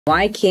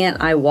Why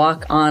can't I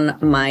walk on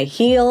my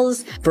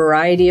heels?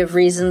 Variety of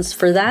reasons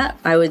for that.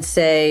 I would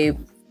say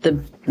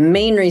the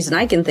main reason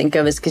I can think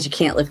of is because you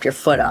can't lift your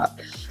foot up.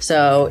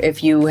 So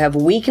if you have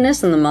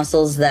weakness in the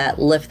muscles that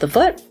lift the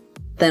foot,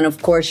 then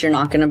of course you're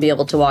not going to be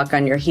able to walk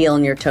on your heel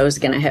and your toe's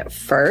going to hit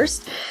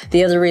first.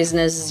 The other reason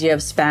is you have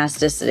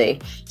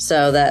spasticity.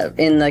 So that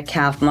in the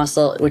calf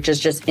muscle, which is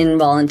just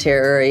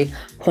involuntary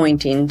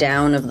pointing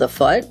down of the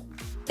foot.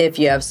 If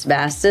you have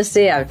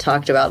spasticity, I've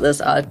talked about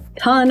this a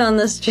ton on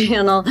this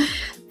channel.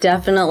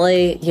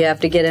 Definitely you have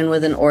to get in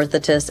with an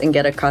orthotist and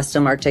get a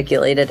custom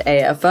articulated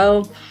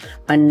AFO.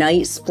 A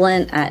night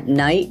splint at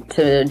night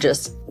to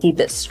just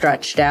keep it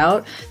stretched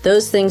out.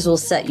 Those things will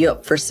set you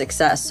up for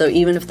success. So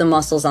even if the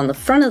muscles on the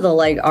front of the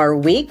leg are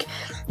weak,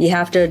 you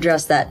have to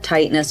address that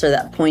tightness or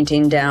that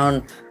pointing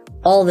down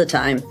all the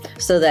time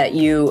so that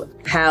you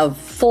have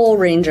full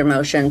range of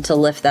motion to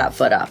lift that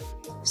foot up.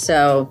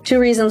 So 2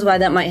 reasons why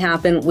that might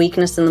happen: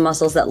 weakness in the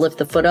muscles that lift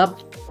the foot up,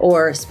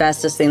 or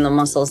spasticity in the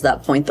muscles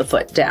that point the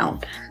foot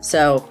down.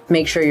 So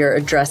make sure you're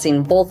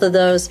addressing both of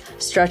those,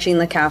 stretching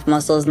the calf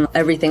muscles and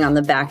everything on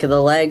the back of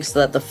the leg so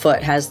that the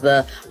foot has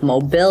the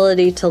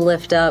mobility to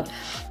lift up.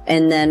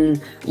 And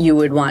then you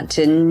would want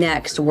to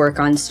next work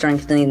on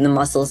strengthening the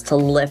muscles to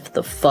lift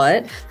the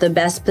foot. The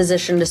best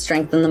position to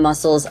strengthen the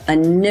muscles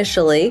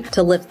initially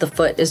to lift the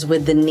foot is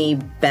with the knee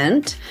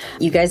bent.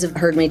 You guys have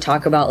heard me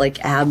talk about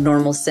like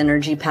abnormal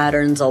synergy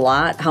patterns a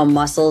lot, how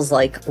muscles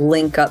like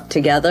link up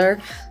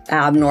together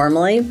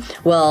abnormally.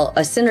 Well,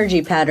 a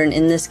synergy pattern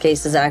in this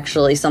case is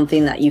actually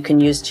something that you can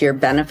use to your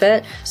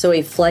benefit. So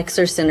a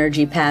flexor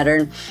synergy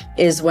pattern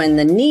is when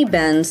the knee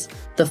bends,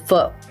 the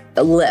foot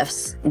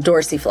lifts,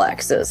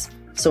 dorsiflexes.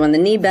 So when the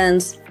knee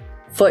bends,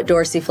 foot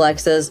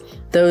dorsiflexes.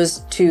 Those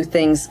 2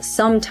 things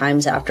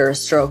sometimes after a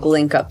stroke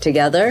link up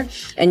together,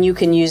 and you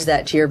can use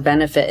that to your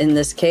benefit in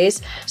this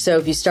case. So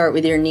if you start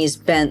with your knees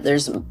bent,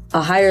 there's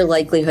a higher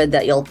likelihood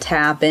that you'll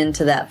tap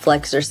into that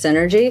flexor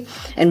synergy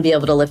and be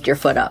able to lift your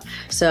foot up.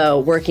 So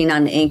working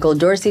on ankle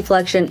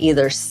dorsiflexion,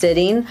 either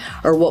sitting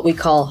or what we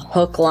call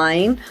hook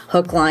lying.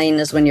 Hook lying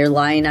is when you're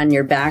lying on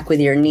your back with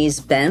your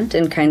knees bent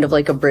in kind of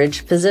like a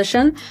bridge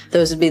position.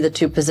 Those would be the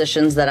 2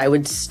 positions that I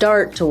would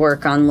start to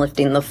work on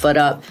lifting the foot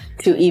up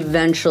to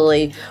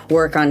eventually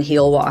work on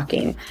heel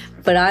walking.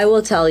 But I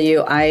will tell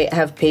you, I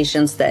have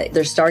patients that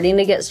they're starting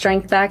to get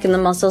strength back in the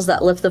muscles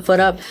that lift the foot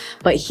up,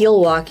 but heel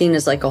walking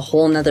is like a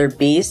whole nother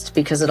beast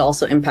because it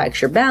also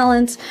impacts your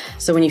balance.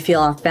 So when you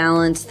feel off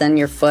balance, then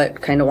your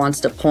foot kind of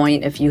wants to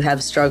point if you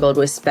have struggled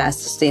with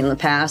spasticity in the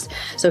past.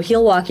 So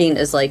heel walking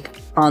is like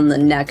on the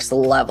next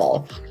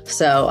level.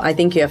 So I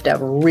think you have to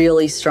have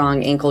really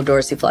strong ankle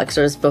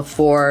dorsiflexors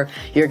before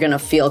you're going to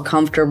feel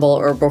comfortable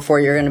or before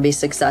you're going to be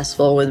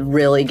successful with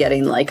really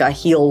getting like a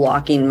heel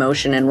walking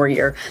motion and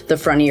where the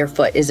front of your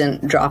foot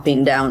isn't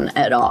dropping down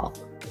at all.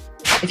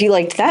 If you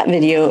liked that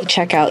video,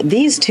 check out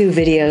these 2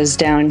 videos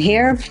down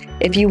here.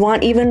 If you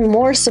want even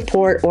more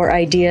support or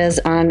ideas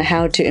on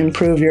how to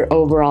improve your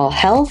overall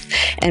health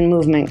and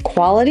movement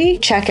quality,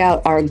 check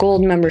out our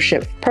Gold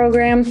membership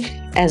program.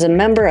 As a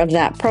member of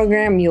that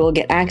program, you will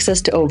get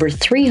access to over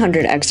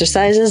 300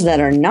 exercises that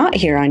are not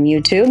here on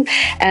YouTube,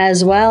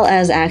 as well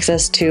as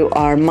access to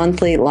our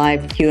monthly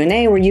live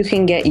Q&A where you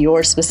can get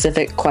your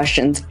specific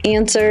questions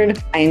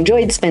answered. I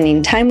enjoyed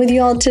spending time with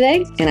you all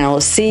today, and I will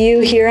see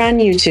you here on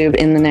YouTube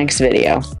in the next video.